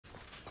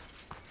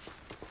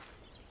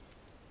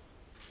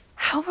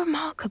How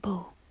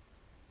remarkable.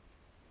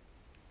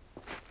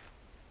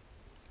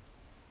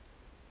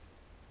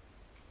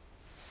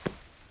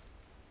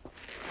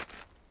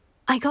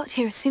 I got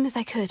here as soon as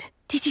I could.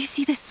 Did you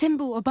see the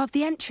symbol above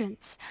the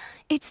entrance?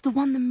 It's the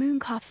one the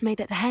mooncalfs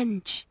made at the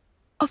henge.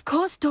 Of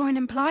course Doran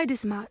implied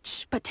as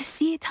much, but to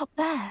see it up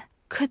there...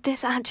 Could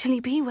this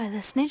actually be where the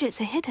Snidgets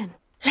are hidden?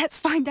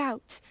 Let's find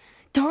out.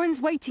 Doran's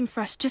waiting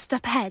for us just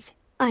up ahead.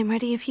 I'm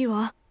ready if you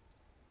are.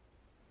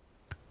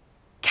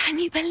 Can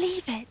you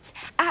believe it?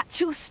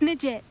 Actual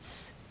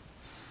Snidgets.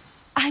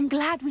 I'm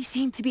glad we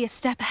seem to be a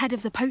step ahead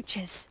of the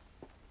poachers.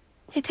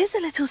 It is a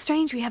little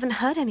strange we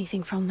haven't heard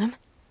anything from them.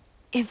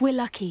 If we're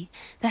lucky,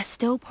 they're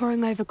still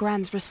poring over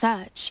Gran's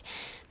research.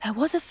 There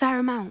was a fair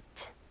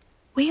amount.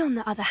 We, on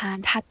the other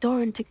hand, had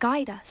Doran to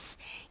guide us.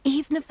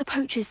 Even if the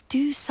poachers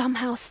do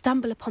somehow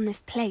stumble upon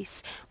this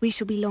place, we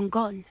shall be long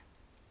gone.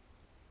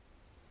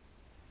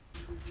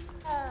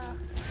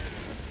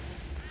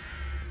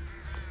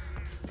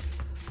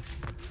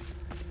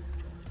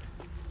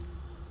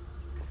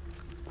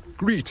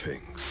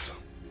 Greetings.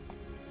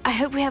 I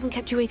hope we haven't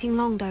kept you waiting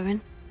long,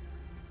 Doran.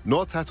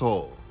 Not at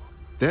all.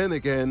 Then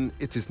again,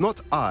 it is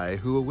not I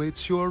who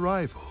awaits your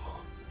arrival.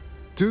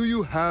 Do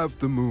you have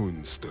the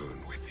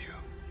Moonstone with you?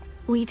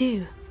 We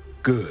do.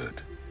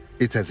 Good.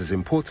 It is as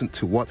important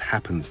to what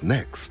happens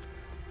next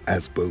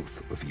as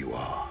both of you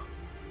are.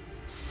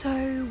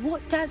 So,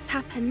 what does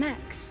happen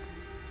next?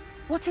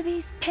 What are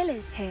these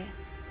pillars here?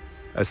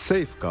 A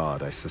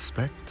safeguard, I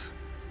suspect.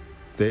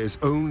 There is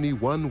only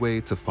one way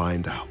to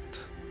find out.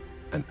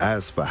 And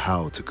as for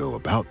how to go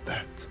about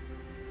that,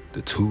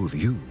 the two of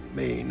you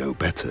may know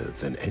better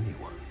than anyone.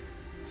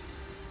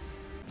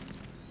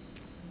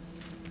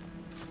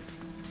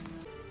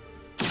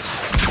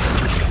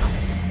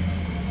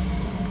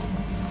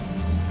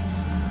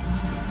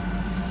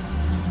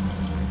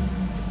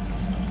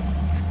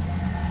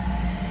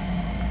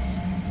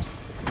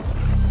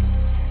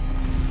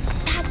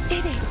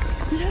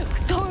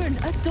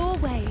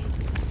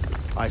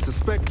 I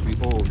suspect we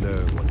all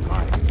know what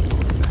lies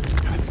beyond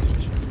that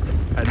passage.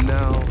 And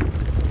now,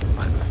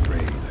 I'm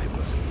afraid I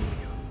must leave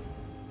you.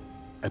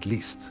 At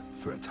least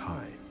for a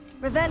time.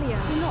 Revelio,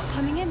 you're not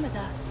coming in with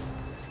us.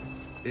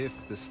 If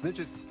the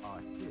Snidgets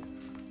are here,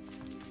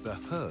 the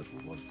herd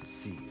will want to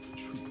see the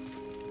truth.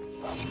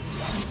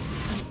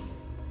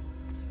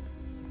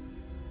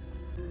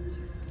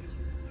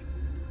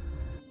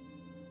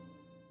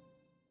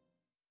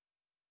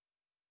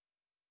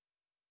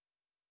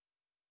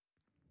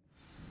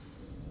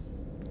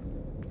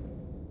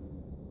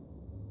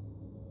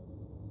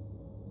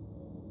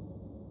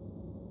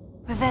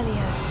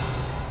 Revelio.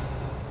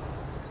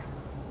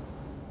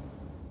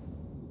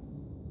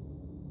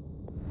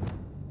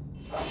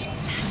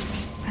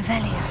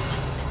 Revelio.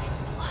 That is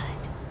the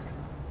word.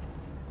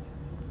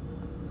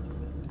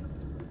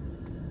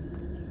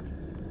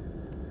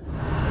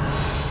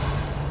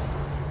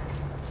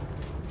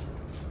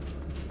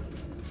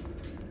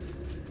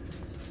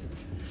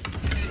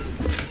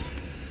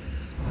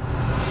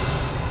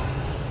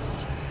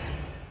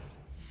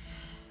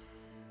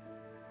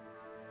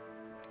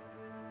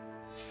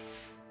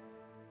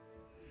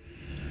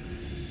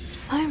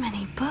 So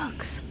many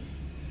books.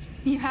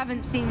 You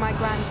haven't seen my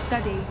grand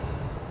study.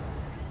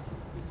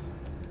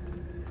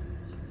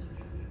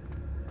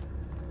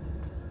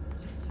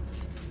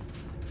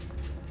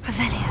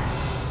 Revelio.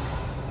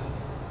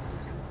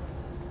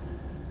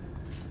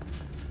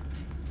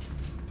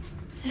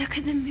 Look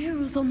at the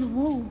murals on the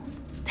wall.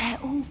 They're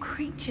all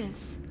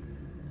creatures.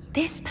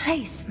 This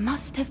place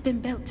must have been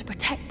built to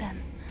protect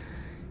them.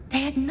 They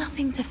had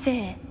nothing to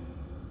fear.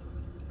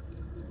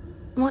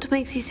 What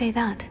makes you say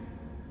that?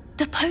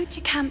 The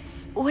poacher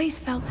camps always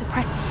felt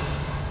oppressive.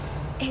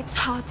 It's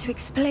hard to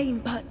explain,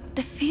 but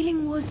the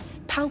feeling was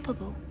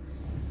palpable.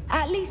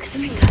 At least to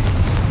me.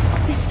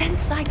 The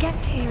sense I get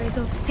here is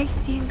of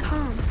safety and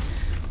calm.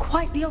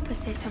 Quite the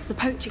opposite of the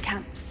poacher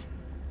camps.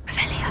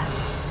 Revelio.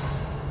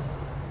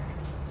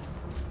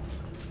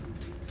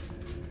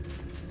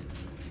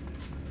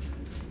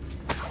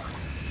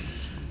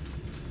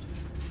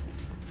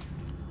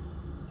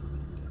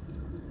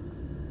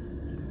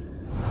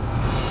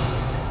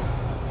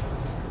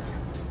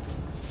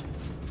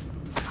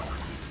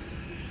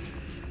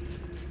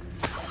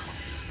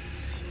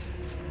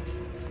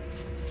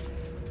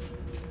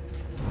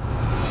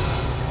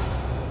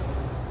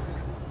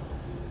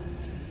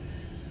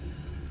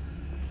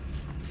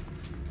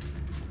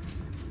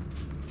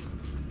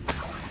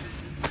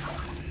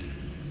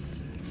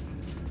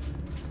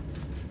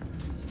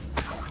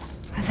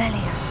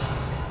 Revelio.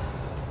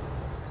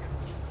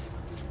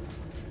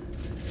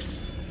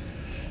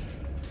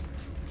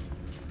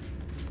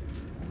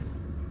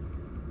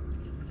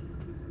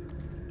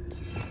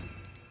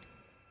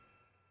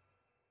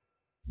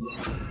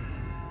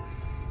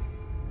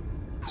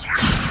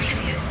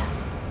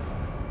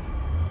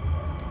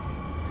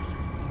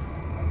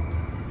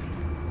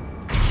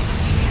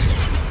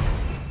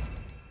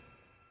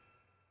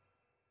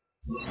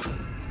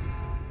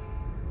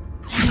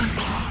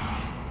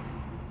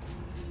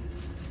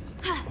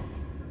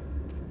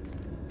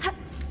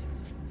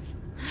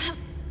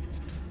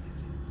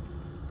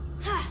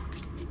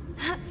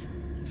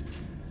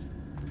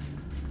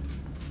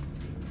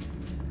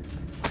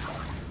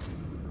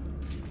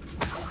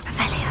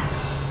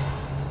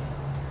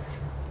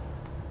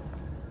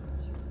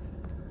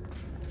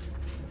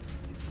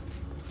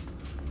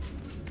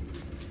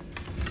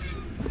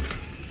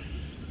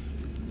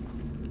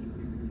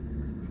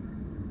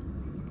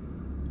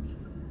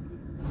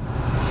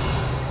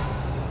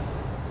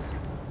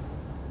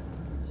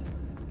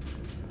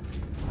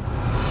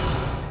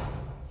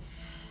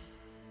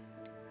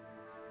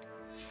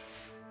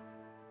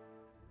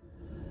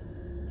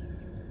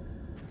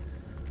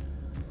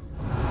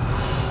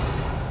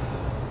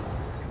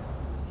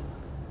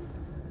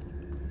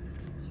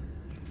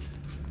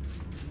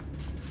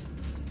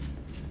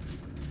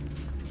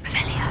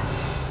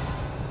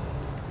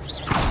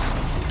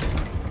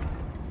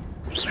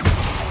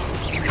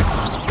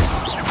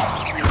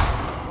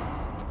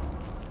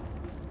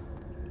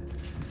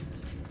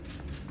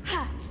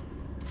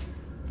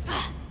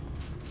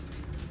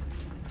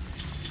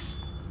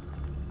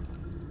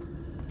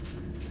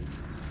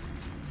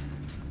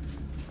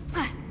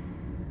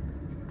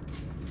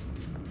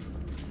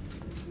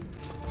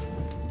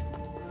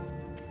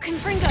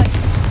 Confringo!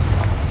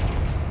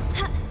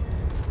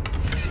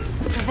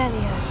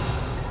 Revelio.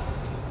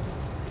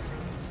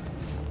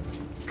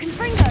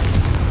 Confringo!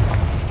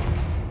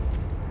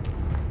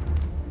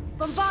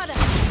 Bombarda!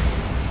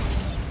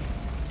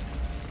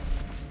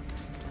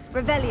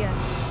 Revelio.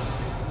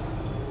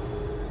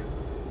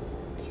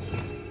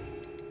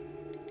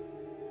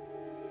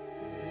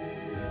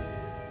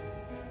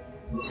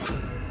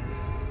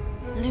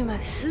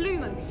 Lumos.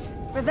 Lumos.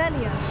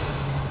 Revelio.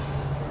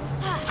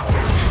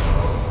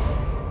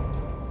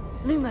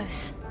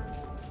 Lumos.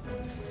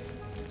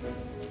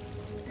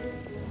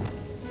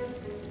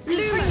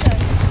 Lumos.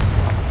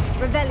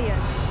 Revelio.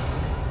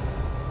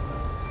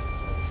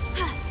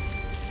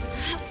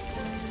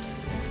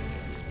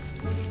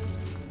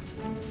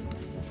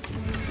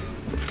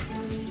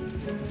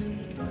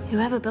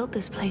 Whoever built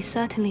this place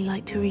certainly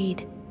liked to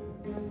read.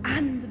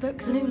 And the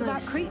books are all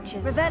about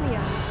creatures.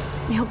 Revelio.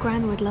 Your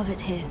Gran would love it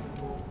here.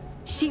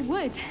 She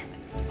would.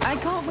 I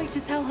can't wait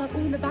to tell her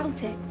all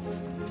about it.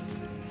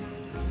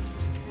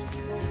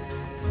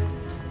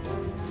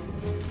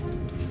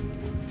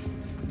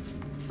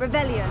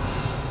 Revelio.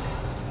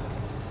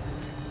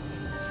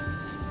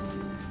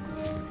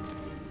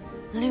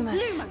 Lumos.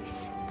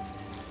 Lumos.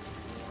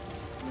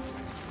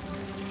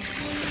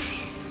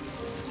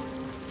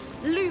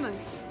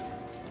 Lumos.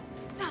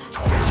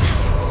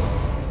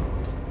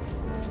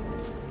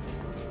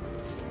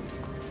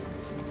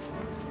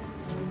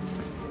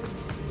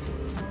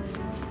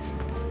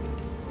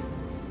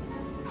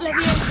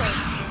 Levioso.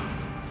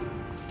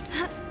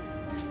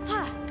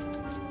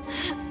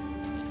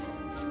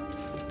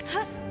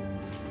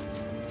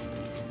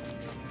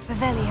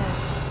 Revelio.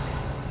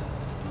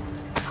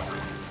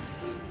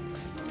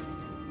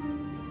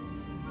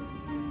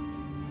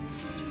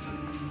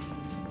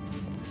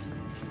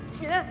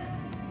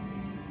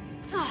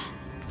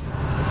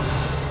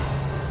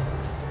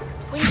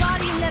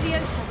 Wingardium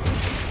Leviosa.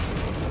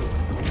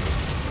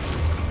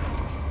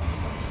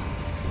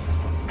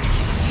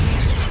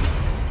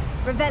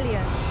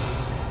 Revelio.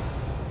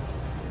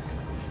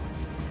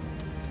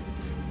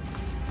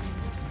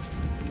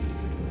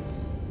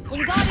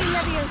 Wingardium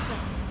Leviosa.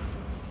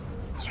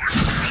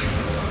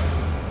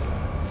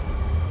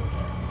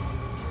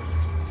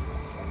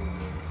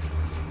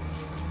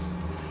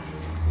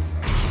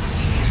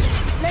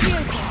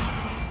 Leviosa.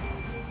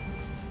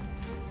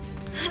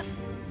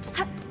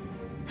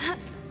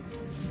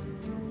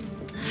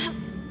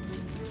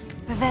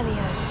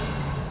 Revelio.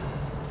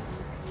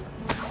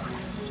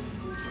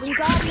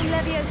 Wingardium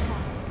Leviosa.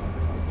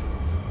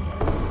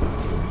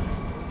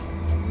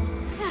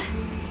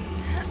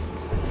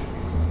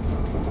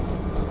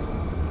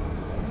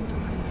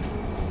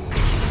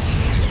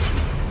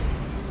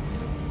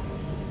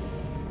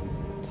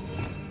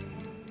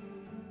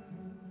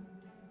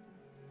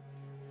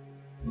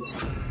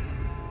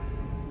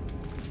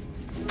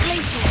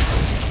 Glacius.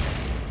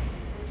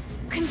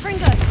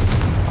 Confringo.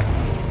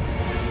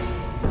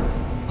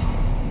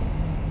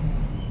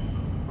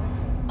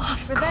 Of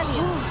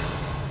course.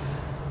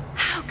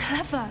 How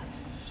clever.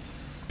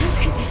 Look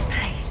at this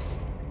place.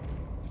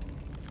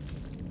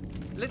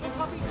 Little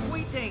puppy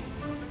squeaking.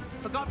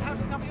 Forgot how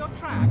to cover your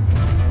tracks?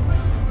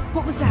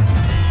 What was that?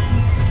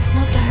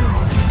 Not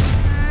Daryl.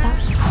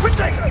 That's just...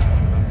 Potato!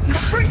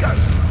 Confringo!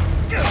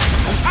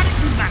 How did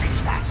you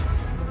manage that?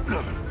 No!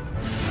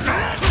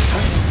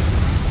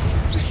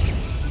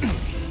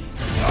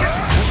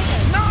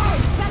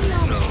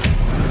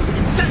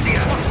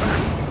 Incendio!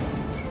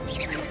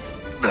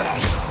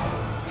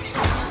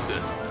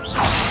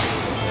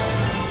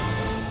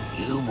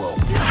 You will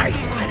pay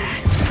for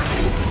that.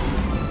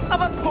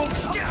 I'm a pork.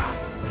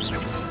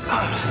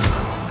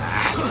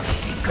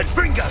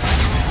 Confringo!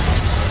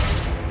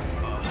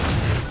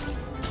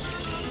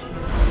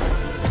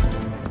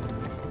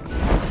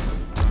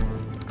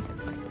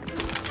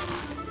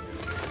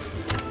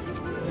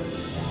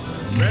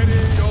 Ready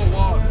your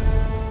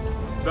wands.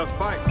 The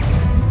fight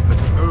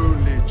has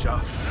only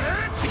just.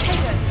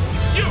 Potato.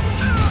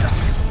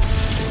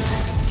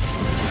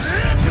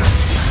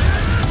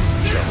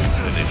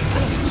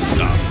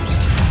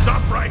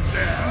 Stop right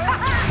there.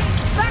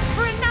 Back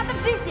for another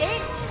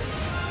visit?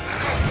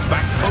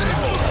 Back from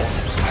home.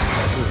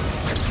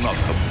 Not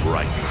the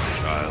brightest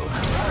child.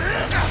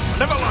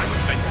 Never liked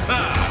it.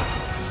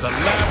 The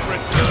lab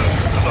returns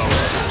to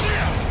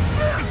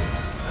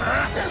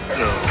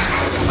the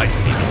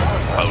feisty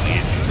little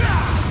foliage.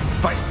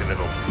 Feisty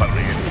little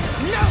foliage.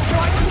 No,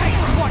 I take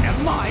one of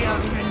my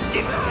own and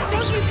live it.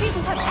 Don't you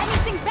people have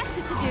anything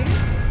better to do?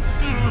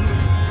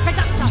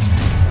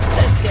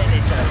 Let's get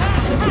this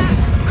over.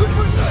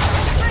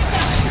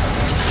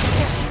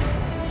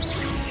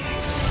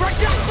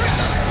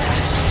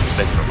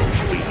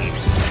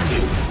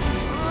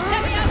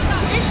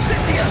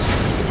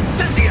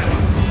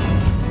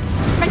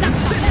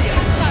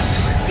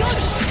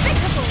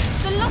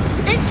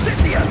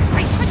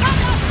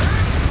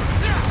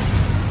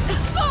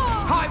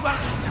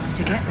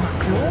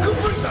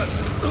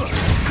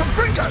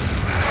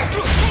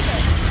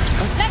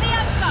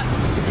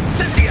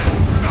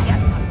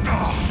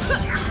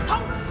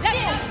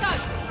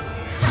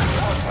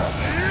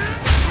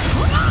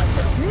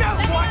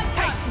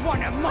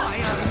 am my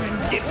own and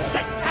lives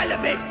to tell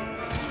of it!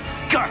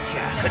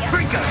 Gotcha!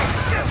 Patrico!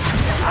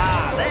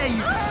 Ah, there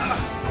you are!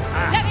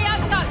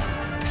 Levioso!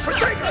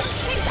 Patrico!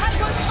 His hand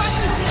was right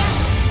to the end!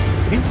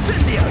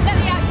 Incendio!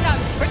 Levioso!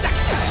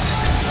 Protector!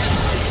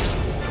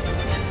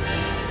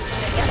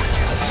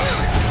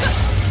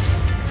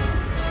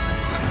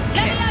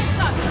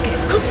 Levioso!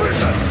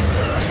 Patrico!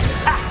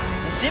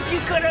 Ah, as if you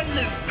couldn't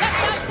lose!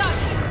 Levioso!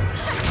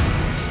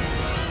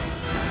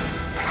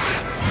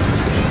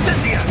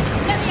 Incendio!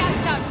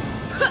 Levioso!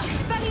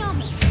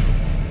 Expelliarmus!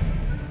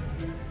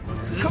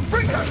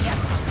 Caprico!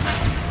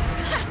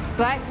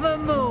 Back for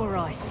more,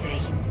 I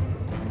see.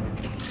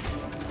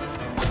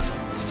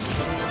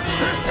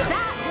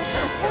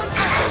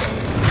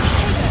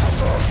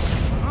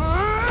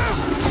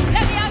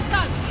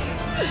 Levioso!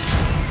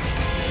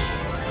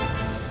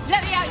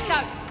 Levioso!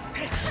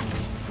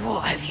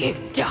 What have you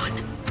done?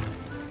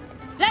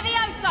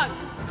 Levioso!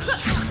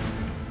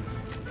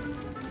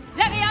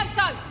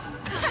 Levioso!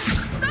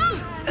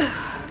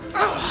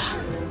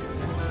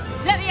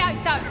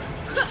 Levioso!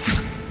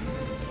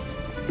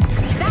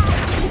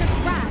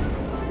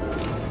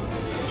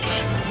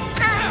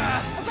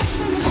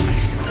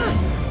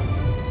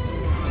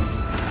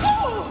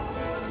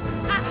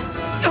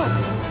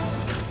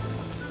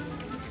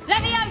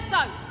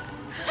 Levioso!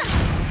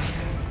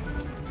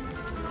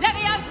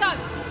 Levioso!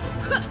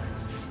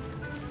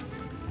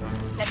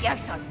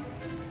 Levioso!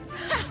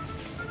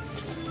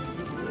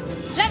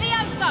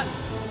 Levioso!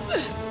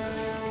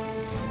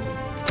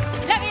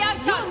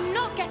 Levioso! You're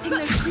not getting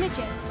those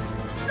Snidgets.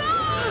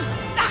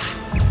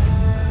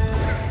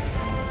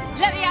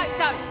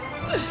 Levioso!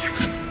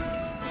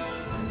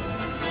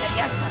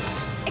 Levioso!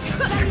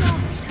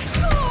 Expelliarmus!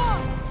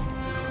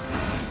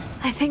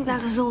 I think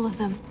that was all of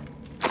them.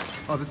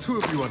 Are the two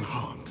of you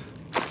unharmed?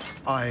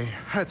 I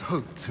had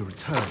hoped to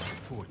return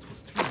before it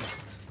was too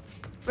late.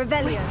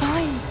 Revelio. We're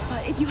fine,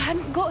 but if you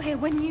hadn't got here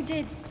when you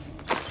did,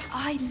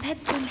 I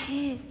led them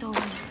here,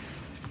 Doran.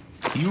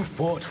 You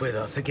fought with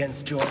us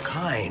against your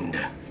kind.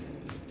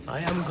 I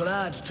am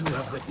glad to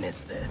have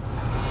witnessed this.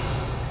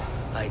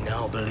 I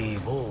now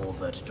believe all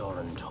that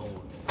Doran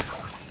told me.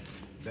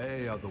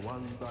 They are the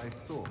ones I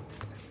saw.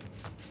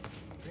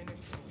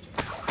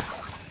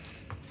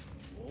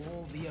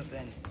 All the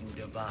events you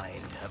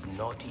divined have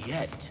not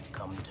yet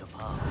come to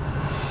pass.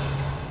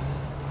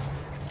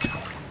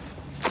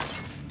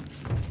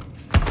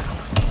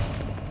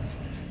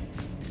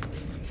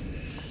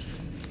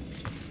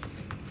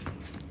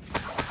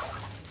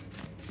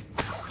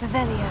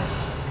 Revelio.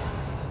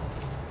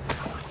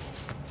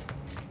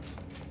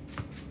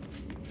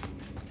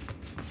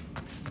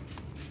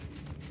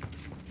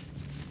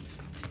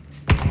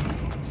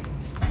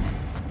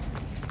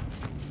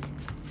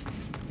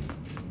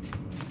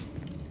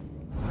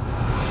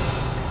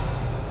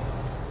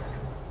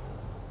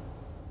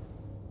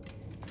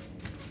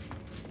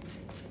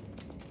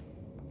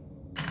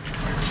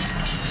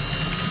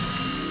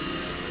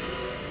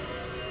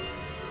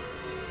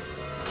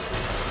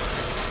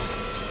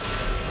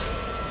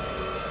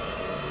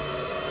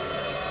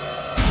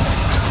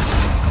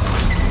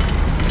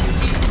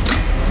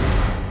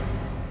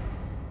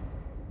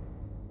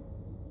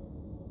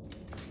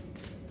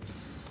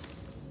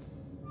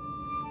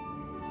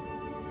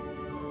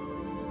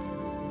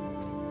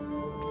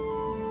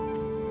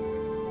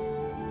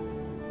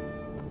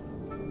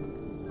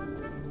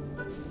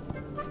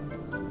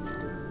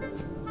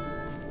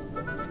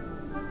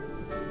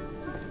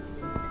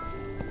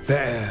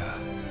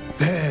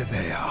 There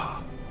they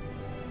are.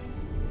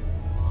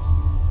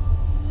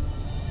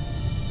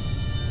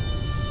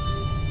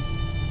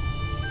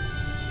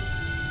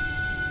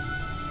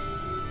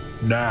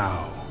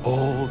 Now,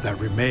 all that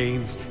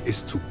remains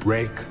is to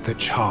break the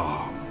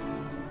charm.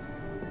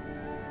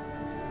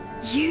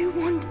 You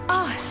want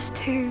us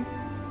to...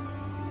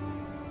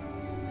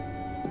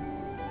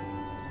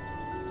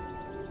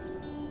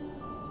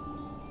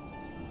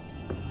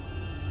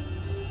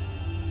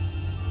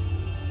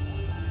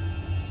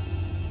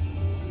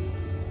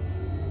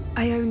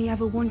 I only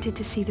ever wanted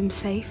to see them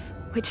safe,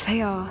 which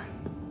they are.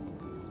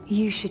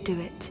 You should do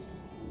it.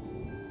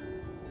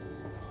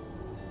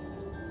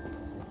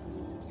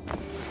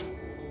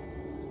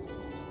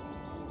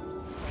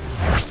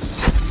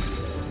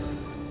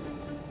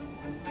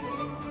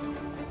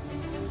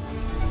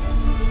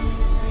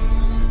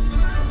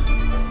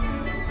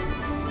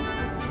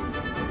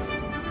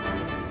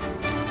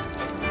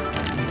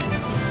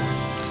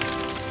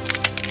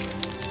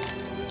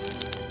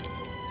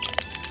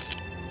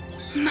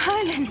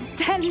 Merlin,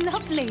 they're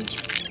lovely.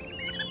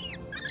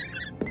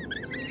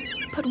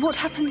 But what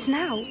happens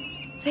now?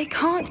 They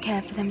can't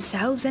care for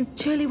themselves, and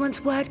surely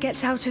once word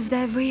gets out of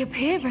their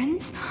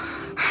reappearance...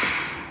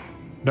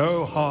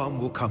 No harm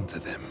will come to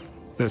them.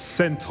 The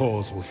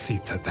centaurs will see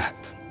to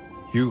that.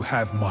 You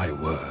have my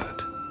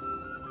word.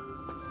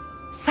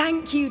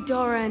 Thank you,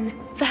 Doran,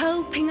 for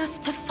helping us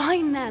to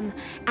find them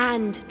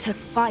and to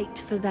fight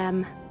for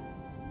them.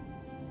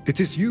 It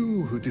is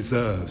you who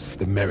deserves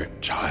the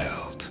merit,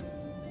 child.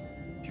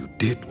 You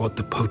did what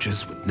the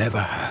poachers would never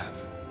have.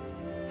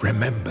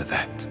 Remember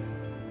that.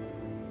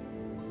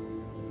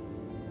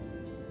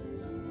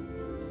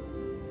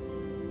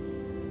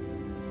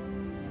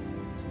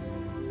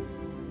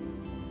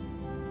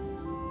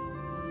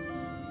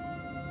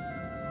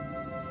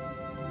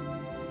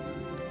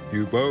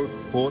 You both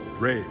fought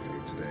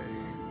bravely today.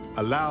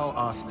 Allow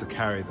us to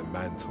carry the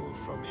mantle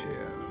from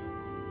here.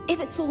 If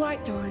it's all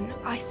right, Doran,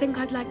 I think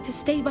I'd like to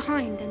stay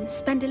behind and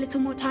spend a little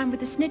more time with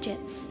the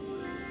Snidgets.